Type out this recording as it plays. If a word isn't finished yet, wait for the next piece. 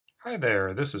Hi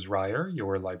there, this is Ryer,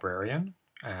 your librarian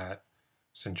at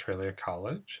Centralia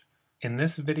College. In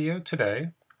this video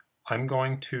today, I'm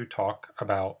going to talk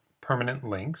about permanent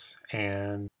links,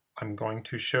 and I'm going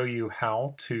to show you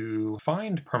how to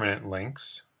find permanent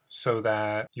links so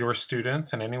that your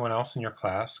students and anyone else in your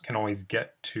class can always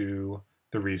get to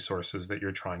the resources that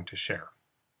you're trying to share.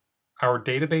 Our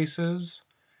databases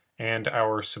and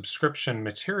our subscription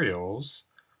materials,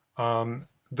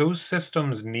 those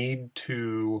systems need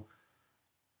to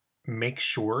make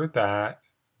sure that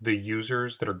the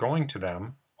users that are going to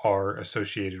them are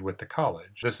associated with the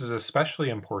college. This is especially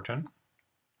important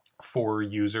for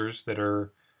users that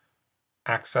are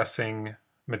accessing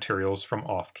materials from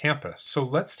off campus. So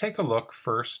let's take a look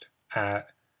first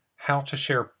at how to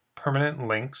share permanent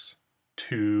links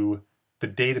to the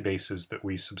databases that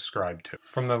we subscribe to.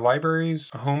 From the library's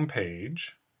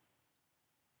homepage,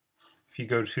 if you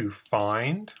go to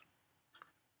Find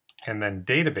and then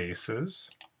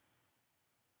Databases,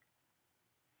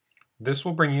 this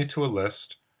will bring you to a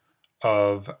list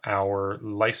of our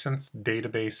licensed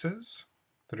databases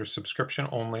that are subscription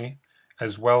only,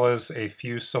 as well as a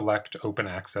few select open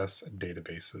access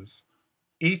databases.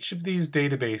 Each of these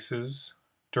databases,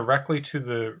 directly to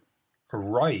the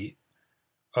right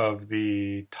of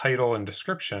the title and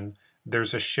description,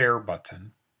 there's a share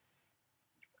button.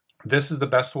 This is the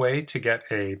best way to get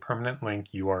a permanent link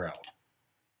URL.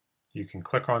 You can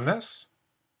click on this,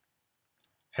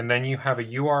 and then you have a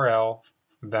URL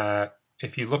that,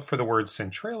 if you look for the word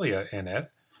Centralia in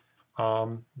it,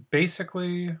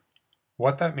 basically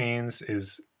what that means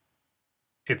is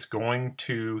it's going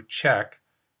to check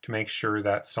to make sure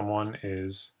that someone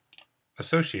is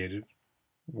associated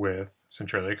with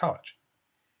Centralia College.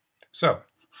 So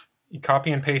you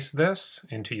copy and paste this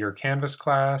into your Canvas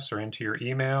class or into your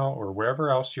email or wherever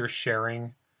else you're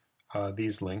sharing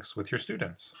these links with your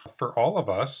students. For all of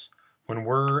us, when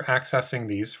we're accessing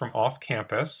these from off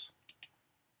campus,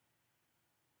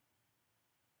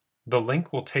 the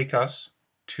link will take us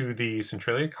to the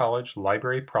Centralia College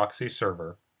library proxy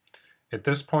server. At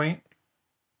this point,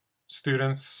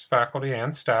 students, faculty,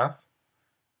 and staff,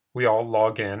 we all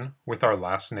log in with our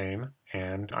last name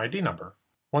and ID number.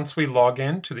 Once we log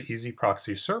in to the Easy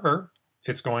Proxy server,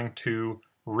 it's going to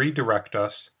redirect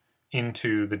us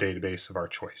into the database of our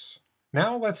choice.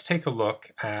 Now let's take a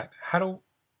look at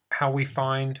how we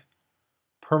find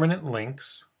permanent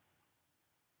links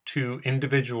to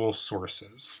individual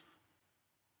sources.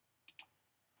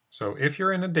 So if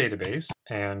you're in a database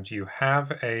and you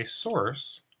have a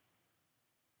source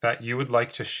that you would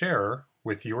like to share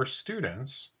with your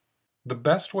students, the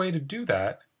best way to do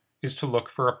that is to look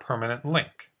for a permanent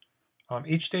link.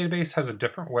 Each database has a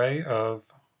different way of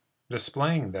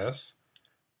displaying this,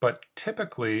 but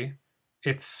typically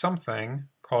it's something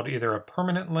called either a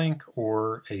permanent link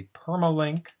or a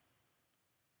permalink.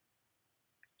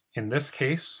 In this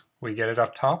case, we get it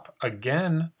up top.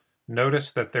 Again,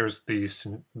 notice that there's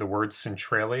the word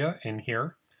Centralia in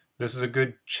here. This is a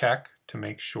good check to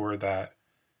make sure that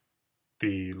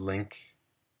the link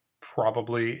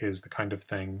probably is the kind of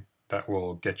thing that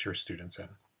will get your students in.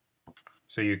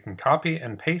 So you can copy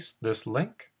and paste this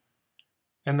link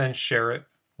and then share it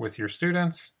with your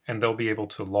students, and they'll be able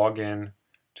to log in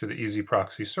to the Easy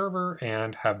Proxy server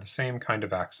and have the same kind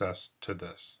of access to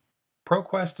this.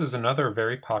 ProQuest is another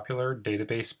very popular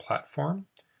database platform,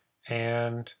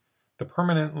 and the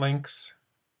permanent links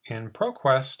in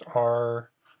ProQuest are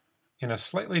in a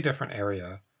slightly different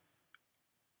area.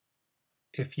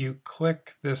 If you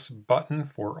click this button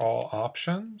for all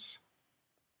options,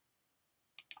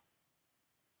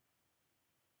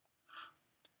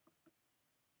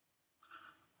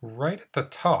 right at the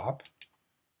top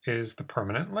is the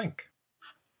permanent link.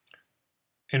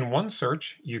 In one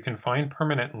search, you can find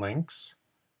permanent links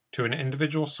to an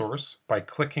individual source by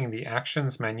clicking the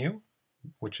Actions menu,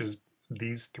 which is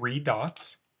these three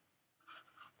dots,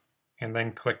 and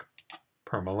then click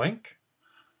Permalink.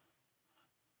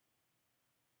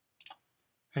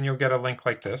 And you'll get a link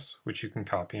like this, which you can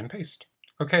copy and paste.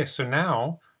 Okay, so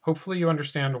now hopefully you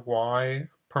understand why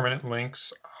permanent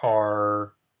links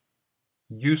are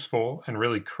useful and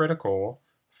really critical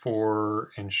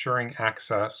for ensuring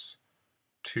access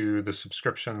to the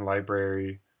subscription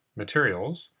library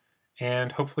materials,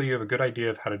 and hopefully you have a good idea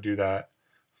of how to do that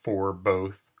for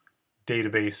both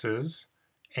databases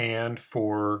and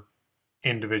for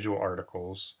individual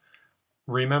articles.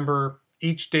 Remember,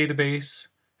 each database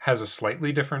has a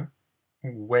slightly different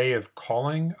way of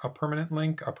calling a permanent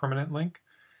link,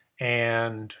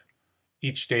 and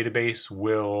each database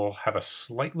will have a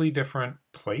slightly different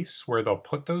place where they'll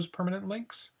put those permanent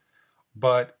links.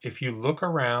 but if you look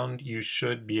around, you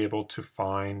should be able to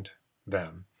find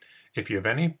them. If you have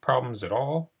any problems at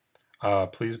all,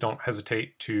 please don't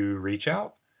hesitate to reach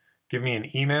out. Give me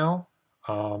an email,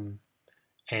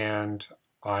 and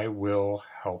I will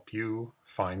help you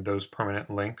find those permanent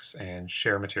links and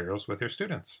share materials with your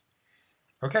students.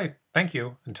 Okay, thank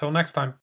you. Until next time.